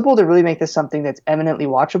possible to really make this something that's eminently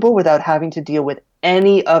watchable without having to deal with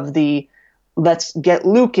any of the let's get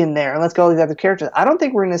Luke in there and let's get all these other characters. I don't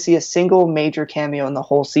think we're going to see a single major cameo in the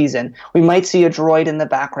whole season. We might see a droid in the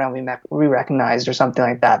background we recognized or something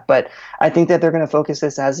like that, but I think that they're going to focus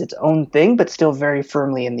this as its own thing, but still very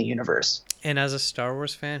firmly in the universe. And as a Star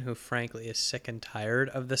Wars fan who frankly is sick and tired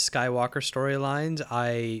of the Skywalker storylines,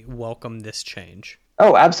 I welcome this change.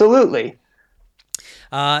 Oh, absolutely.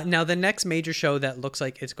 Now, the next major show that looks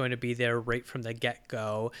like it's going to be there right from the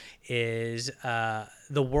get-go is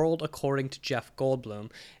The World According to Jeff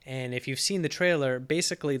Goldblum. And if you've seen the trailer,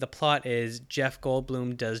 basically the plot is Jeff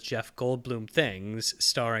Goldblum does Jeff Goldblum things,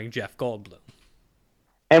 starring Jeff Goldblum.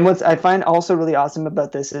 And what I find also really awesome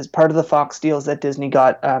about this is part of the Fox deals that Disney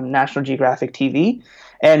got National Geographic TV.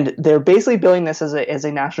 And they're basically billing this as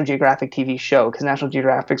a National Geographic TV show, because National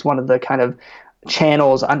Geographic's one of the kind of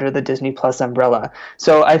channels under the Disney Plus umbrella.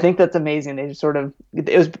 So I think that's amazing. They just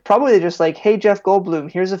it was probably just like, hey, Jeff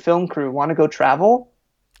Goldblum, here's a film crew. Want to go travel?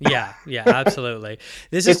 Yeah, absolutely.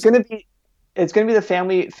 It's going to be the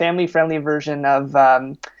family friendly version of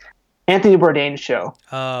Anthony Bourdain's show.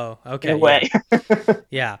 Oh, okay. In a way.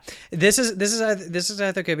 Yeah. This is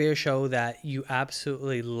either going to be a show that you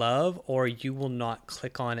absolutely love, or you will not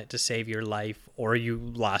click on it to save your life, or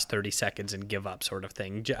you last 30 seconds and give up, sort of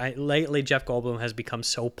thing. Lately, Jeff Goldblum has become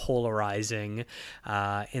so polarizing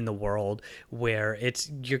in the world, where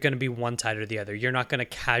you're going to be one side or the other. You're not going to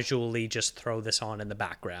casually just throw this on in the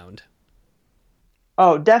background.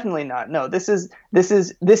 Oh, definitely not. No, this is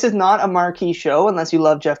not a marquee show unless you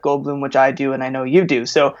love Jeff Goldblum, which I do, and I know you do.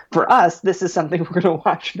 So for us, this is something we're going to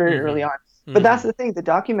watch very early on. But that's the thing. The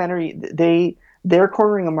documentary, they're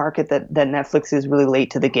cornering a market that Netflix is really late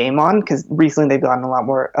to the game on, because recently they've gotten a lot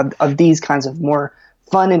more of these kinds of more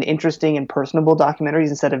fun and interesting and personable documentaries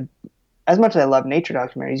instead of, as much as I love nature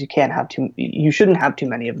documentaries, you shouldn't have too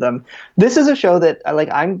many of them. This is a show that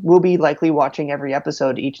I will be likely watching every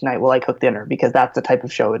episode each night while I cook dinner, because that's the type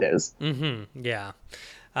of show it is. Yeah.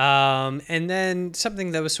 And then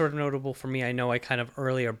something that was sort of notable for me, I know I kind of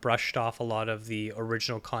earlier brushed off a lot of the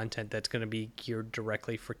original content that's going to be geared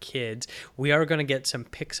directly for kids. We are going to get some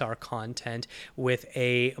Pixar content with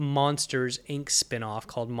a Monsters, Inc. spinoff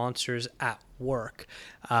called Monsters at Work,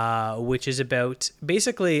 which is about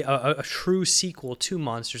basically a true sequel to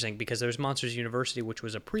Monsters, Inc., because there's Monsters University, which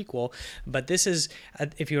was a prequel, but this is,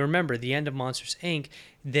 if you remember, the end of Monsters, Inc.,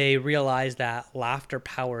 they realized that laughter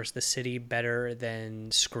powers the city better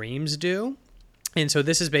than screams do. And so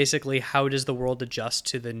this is basically, how does the world adjust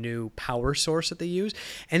to the new power source that they use?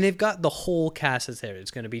 And they've got the whole cast that's there.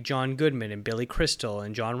 It's going to be John Goodman and Billy Crystal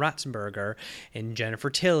and John Ratzenberger and Jennifer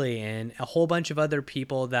Tilly and a whole bunch of other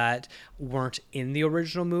people that weren't in the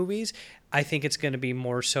original movies. I think it's going to be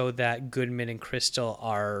more so that Goodman and Crystal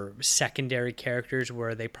are secondary characters,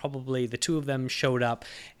 where they probably, the two of them showed up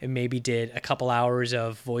and maybe did a couple hours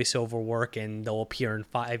of voiceover work, and they'll appear in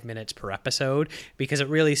 5 minutes per episode, because it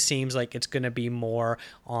really seems like it's going to be more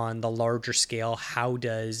on the larger scale. How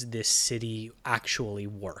does this city actually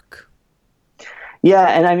work? Yeah,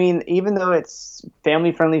 and I mean, even though it's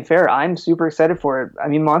family-friendly fare, I'm super excited for it. I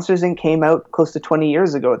mean, Monsters, Inc. came out close to 20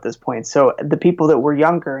 years ago at this point, so the people that were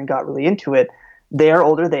younger and got really into it, they are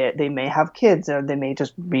older, they may have kids, or they may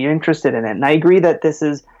just be interested in it. And I agree that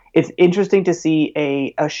it's interesting to see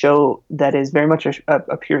a show that is very much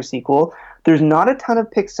a pure sequel. There's not a ton of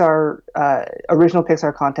original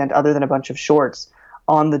Pixar content other than a bunch of shorts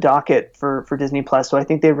on the docket for Disney Plus, so I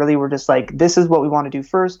think they really were just like, this is what we want to do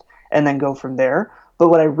first, and then go from there. But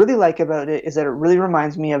what I really like about it is that it really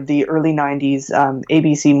reminds me of the early 90s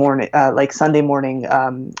ABC morning, like Sunday morning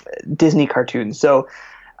Disney cartoons. So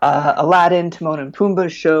Aladdin, Timon and Pumbaa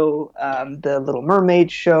show, the Little Mermaid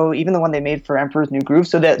show, even the one they made for Emperor's New Groove.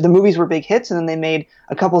 So the movies were big hits, and then they made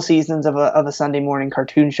a couple seasons of a Sunday morning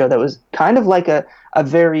cartoon show that was kind of like a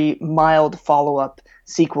very mild follow-up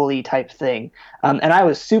sequel-y type thing. And I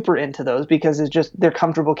was super into those because they're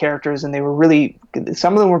comfortable characters, and they were really,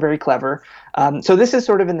 some of them were very clever. So this is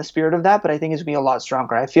sort of in the spirit of that, but I think it's going to be a lot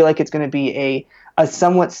stronger. I feel like it's going to be a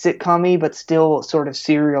somewhat sitcom-y, but still sort of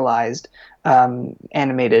serialized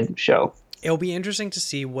animated show. It'll be interesting to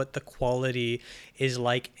see what the quality is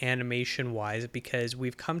like animation-wise, because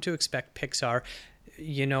we've come to expect Pixar,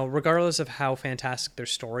 regardless of how fantastic their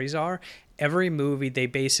stories are, every movie they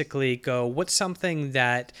basically go, what's something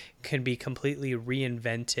that can be completely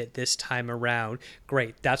reinvented this time around?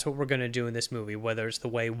 Great, that's what we're going to do in this movie, whether it's the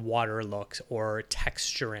way water looks or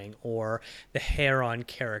texturing or the hair on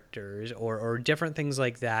characters or different things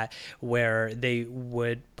like that, where they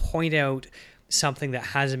would point out something that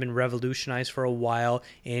hasn't been revolutionized for a while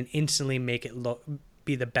and instantly make it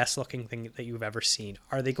be the best looking thing that you've ever seen.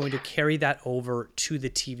 Are they going to carry that over to the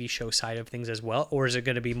TV show side of things as well, or is it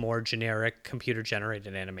going to be more generic computer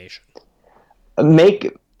generated animation? Make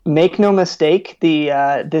no mistake, the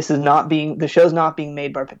show's not being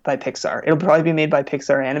made by Pixar. It'll probably be made by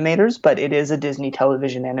Pixar animators, but it is a Disney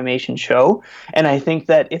television animation show, and I think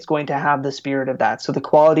that it's going to have the spirit of that. So the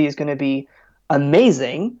quality is going to be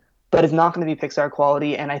amazing, but it's not going to be Pixar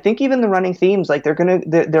quality. And I think even the running themes, like they're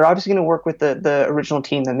obviously going to work with the original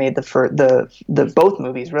team that made the both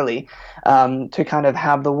movies, really, to kind of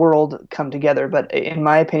have the world come together. But in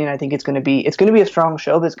my opinion, I think it's going to be a strong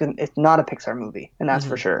show, but it's not a Pixar movie, and that's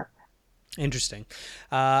for sure. Interesting.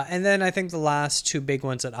 And then I think the last two big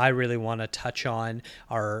ones that I really want to touch on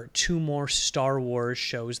are two more Star Wars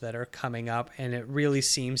shows that are coming up. And it really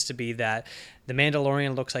seems to be that The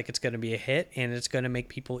Mandalorian looks like it's going to be a hit, and it's going to make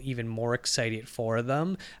people even more excited for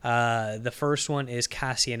them. The first one is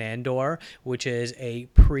Cassian Andor, which is a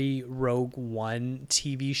pre-Rogue One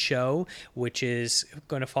TV show, which is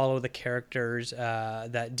going to follow the characters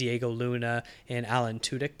that Diego Luna and Alan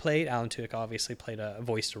Tudyk played. Alan Tudyk obviously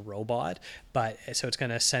voiced a robot, but so it's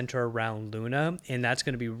going to center around Luna, and that's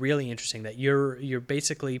going to be really interesting. That you're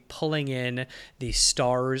basically pulling in the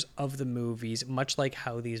stars of the movies, much like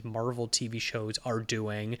how these Marvel TV shows are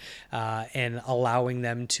doing, and allowing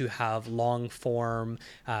them to have long form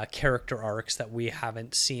character arcs that we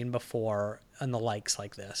haven't seen before and the likes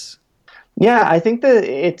like this. Yeah, I think that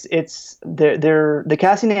the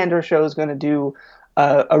Cassian Andor show is going to do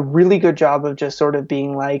a really good job of just sort of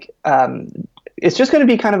being like, it's just going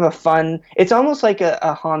to be kind of a fun, it's almost like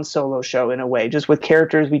a Han Solo show in a way, just with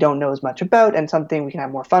characters we don't know as much about and something we can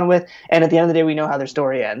have more fun with. And at the end of the day, we know how their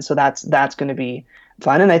story ends. So that's going to be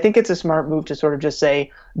fun. And I think it's a smart move to sort of just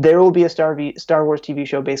say there will be a Star Wars TV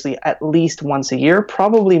show basically at least once a year,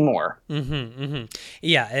 probably more.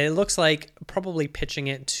 Yeah, it looks like probably pitching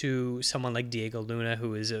it to someone like Diego Luna,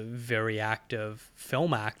 who is a very active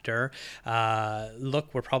film actor.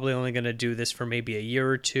 Look, we're probably only going to do this for maybe a year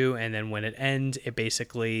or two, and then when it ends, it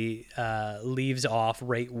basically leaves off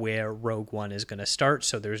right where Rogue One is going to start,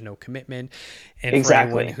 so there's no commitment. And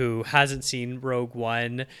exactly. For anyone who hasn't seen Rogue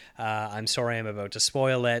One, I'm sorry I'm about to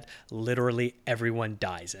spoil it. Literally everyone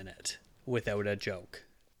dies in it, without a joke.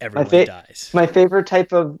 Everyone dies. My favorite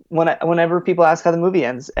type of whenever people ask how the movie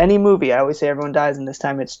ends, any movie, I always say everyone dies, and this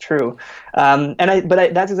time it's true.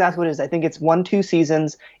 That's exactly what it is. I think it's 1-2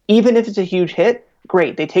 seasons. Even if it's a huge hit,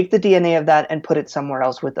 great. They take the DNA of that and put it somewhere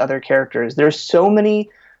else with other characters. There's so many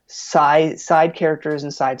side characters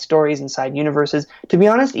and side stories and side universes. To be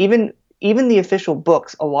honest, even the official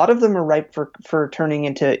books, a lot of them are ripe for turning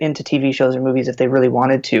into TV shows or movies if they really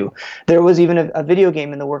wanted to. There was even a video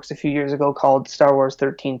game in the works a few years ago called Star Wars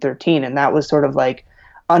 1313, and that was sort of like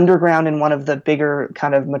underground in one of the bigger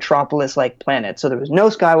kind of metropolis-like planets. So there was no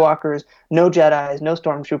Skywalkers, no Jedis, no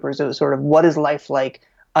Stormtroopers. It was sort of what is life like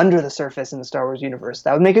under the surface in the Star Wars universe.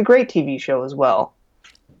 That would make a great TV show as well.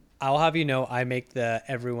 I'll have you know, I make the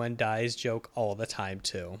everyone dies joke all the time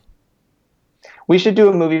too. We should do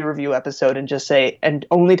a movie review episode and just say, and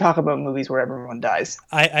only talk about movies where everyone dies.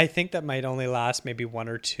 I think that might only last maybe 1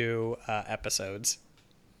 or 2 episodes.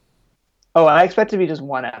 Oh, I expect it to be just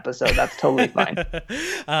 1 episode. That's totally fine.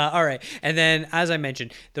 All right. And then, as I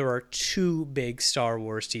mentioned, there are 2 big Star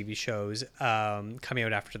Wars TV shows coming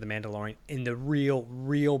out after The Mandalorian. And the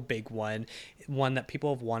real big one that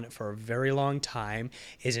people have wanted for a very long time,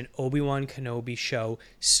 is an Obi-Wan Kenobi show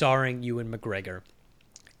starring Ewan McGregor.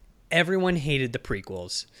 Everyone hated the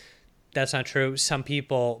prequels. That's not true. Some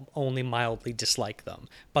people only mildly dislike them.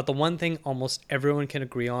 But the one thing almost everyone can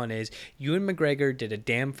agree on is Ewan McGregor did a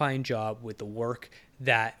damn fine job with the work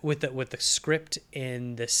that with the script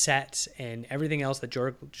and the sets and everything else that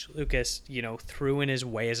George Lucas, threw in his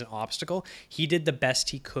way as an obstacle. He did the best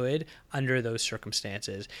he could under those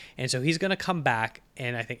circumstances. And so he's going to come back,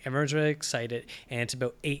 and I think everyone's really excited, and it's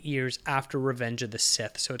about 8 years after Revenge of the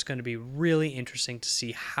Sith. So it's going to be really interesting to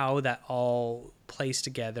see how that all plays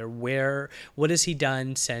together. What has he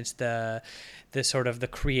done since the sort of the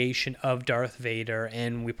creation of Darth Vader,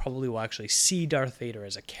 and we probably will actually see Darth Vader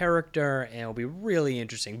as a character, and it'll be really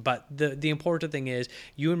interesting. But the important thing is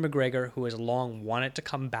Ewan McGregor, who has long wanted to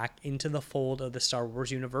come back into the fold of the Star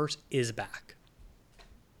Wars universe, is back.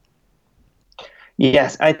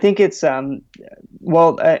 Yes, I think it's originally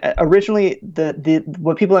the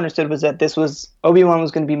what people understood was that Obi-Wan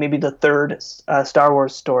was going to be maybe the third Star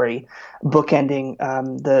Wars story, bookending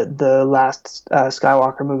the last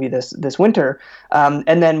Skywalker movie this winter,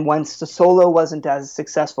 and then once the Solo wasn't as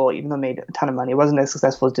successful, even though it made a ton of money, it wasn't as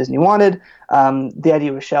successful as Disney wanted. The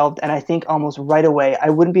idea was shelved, and I think almost right away,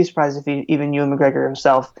 I wouldn't be surprised if even Ewan McGregor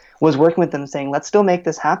himself was working with them, saying, "Let's still make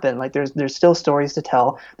this happen. Like there's still stories to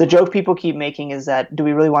tell." The joke people keep making is that, do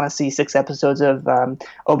we really want to see 6 episodes of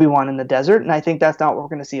Obi-Wan in the desert? And I think that's not what we're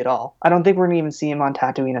going to see at all. I don't think we're going to even see him on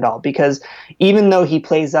Tatooine at all, because even though he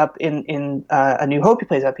plays up in A New Hope,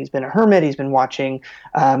 he's been a hermit, he's been watching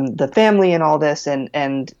the family and all this,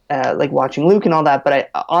 and like watching Luke and all that. But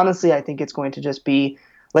I think it's going to just be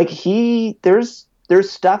like there's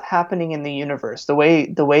stuff happening in the universe.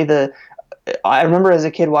 I remember as a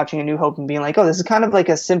kid watching A New Hope and being like, oh, this is kind of like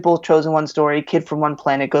a simple chosen one story. Kid from one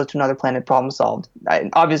planet goes to another planet, problem solved.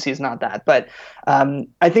 Obviously, it's not that. But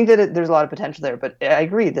I think that there's a lot of potential there. But I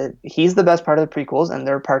agree that he's the best part of the prequels, and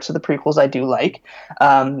there are parts of the prequels I do like.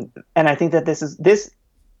 And I think that this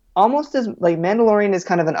almost is like Mandalorian is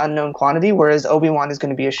kind of an unknown quantity, whereas Obi-Wan is going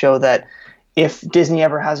to be a show that if Disney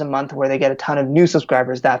ever has a month where they get a ton of new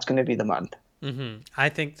subscribers, that's going to be the month. I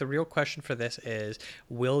think the real question for this is,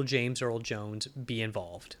 will James Earl Jones be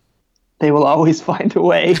involved? They will always find a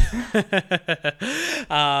way.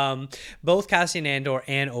 Both Cassian Andor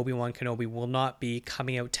and Obi-Wan Kenobi will not be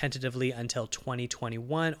coming out tentatively until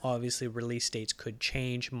 2021. Obviously, release dates could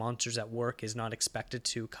change. Monsters at Work is not expected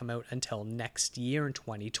to come out until next year in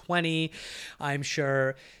 2020. I'm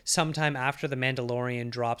sure sometime after The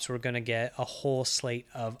Mandalorian drops, we're going to get a whole slate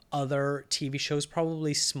of other TV shows,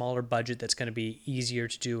 probably smaller budget, that's going to be easier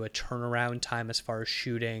to do a turnaround time as far as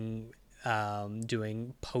shooting,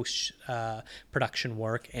 doing post production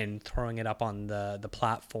work and throwing it up on the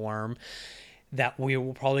platform, that we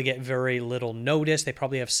will probably get very little notice. They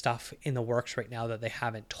probably have stuff in the works right now that they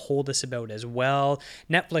haven't told us about as well.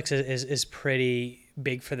 Netflix is pretty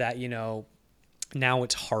big for that. Now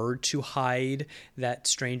it's hard to hide that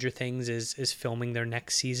Stranger Things is filming their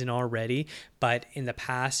next season already. But in the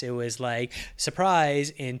past, it was like, surprise,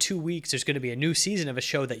 in 2 weeks, there's going to be a new season of a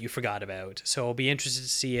show that you forgot about. So I'll be interested to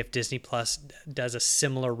see if Disney Plus does a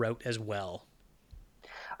similar route as well.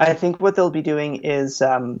 I think what they'll be doing is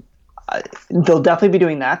they'll definitely be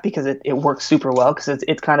doing that because it works super well, because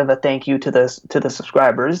it's kind of a thank you to the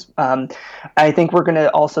subscribers. I think we're going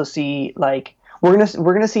to also see, like, we're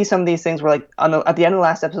gonna see some of these things where, like, at the end of the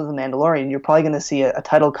last episode of The Mandalorian, you're probably gonna see a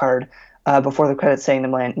title card before the credits saying the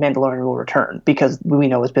Mandalorian will return, because we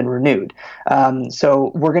know it's been renewed.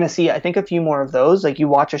 So we're gonna see, I think, a few more of those. Like, you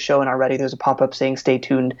watch a show and already there's a pop-up saying stay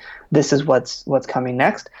tuned, this is what's coming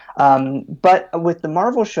next. But with the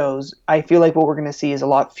Marvel shows, I feel like what we're gonna see is a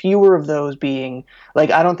lot fewer of those being, like,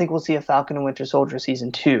 I don't think we'll see a Falcon and Winter Soldier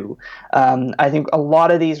season 2. I think a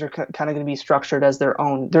lot of these are kind of going to be structured as their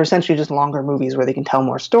own. They're essentially just longer movies where they can tell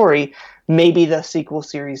more story. Maybe the sequel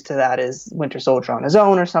series to that is Winter Soldier on his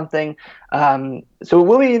own or something. So it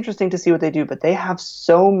will be interesting to see what they do, but they have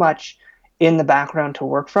so much in the background to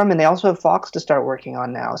work from, and they also have Fox to start working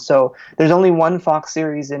on now. So there's only one Fox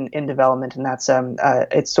series in development, and that's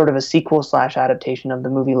it's sort of a sequel / adaptation of the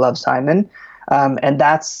movie Love, Simon. And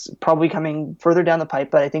that's probably coming further down the pipe,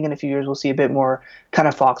 but I think in a few years we'll see a bit more kind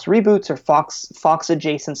of Fox reboots or Fox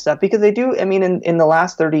adjacent stuff, because they do, I mean, in the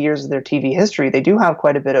last 30 years of their TV history, they do have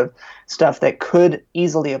quite a bit of stuff that could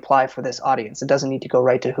easily apply for this audience. It doesn't need to go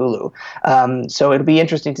right to Hulu. So it'll be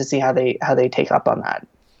interesting to see how they take up on that.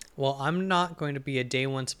 Well, I'm not going to be a day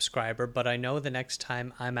one subscriber, but I know the next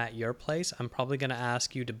time I'm at your place, I'm probably going to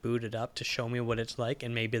ask you to boot it up to show me what it's like,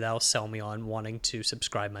 and maybe that'll sell me on wanting to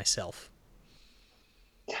subscribe myself.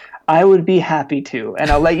 I would be happy to,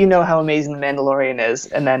 and I'll let you know how amazing The Mandalorian is,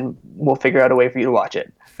 and then we'll figure out a way for you to watch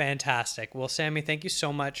it. Fantastic. Well, Sammy, thank you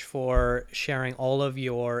so much for sharing all of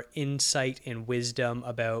your insight and wisdom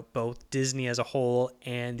about both Disney as a whole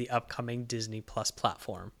and the upcoming Disney Plus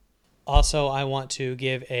platform. Also, I want to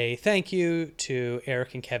give a thank you to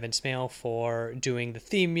Eric and Kevin Smale for doing the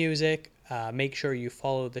theme music. Make sure you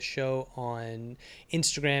follow the show on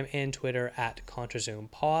Instagram and Twitter at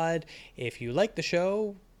ContraZoomPod. If you like the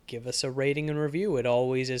show, give us a rating and review. It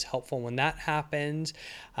always is helpful when that happens.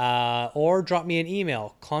 Or drop me an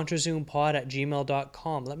email,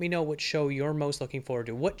 contrazoompod@gmail.com. Let me know what show you're most looking forward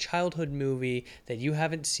to. What childhood movie that you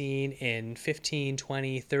haven't seen in 15,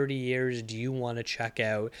 20, 30 years do you want to check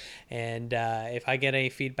out? And if I get any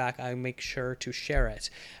feedback, I make sure to share it.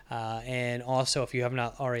 And also, if you have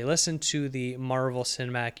not already listened to the Marvel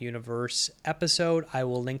Cinematic Universe episode, I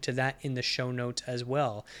will link to that in the show notes as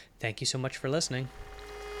well. Thank you so much for listening.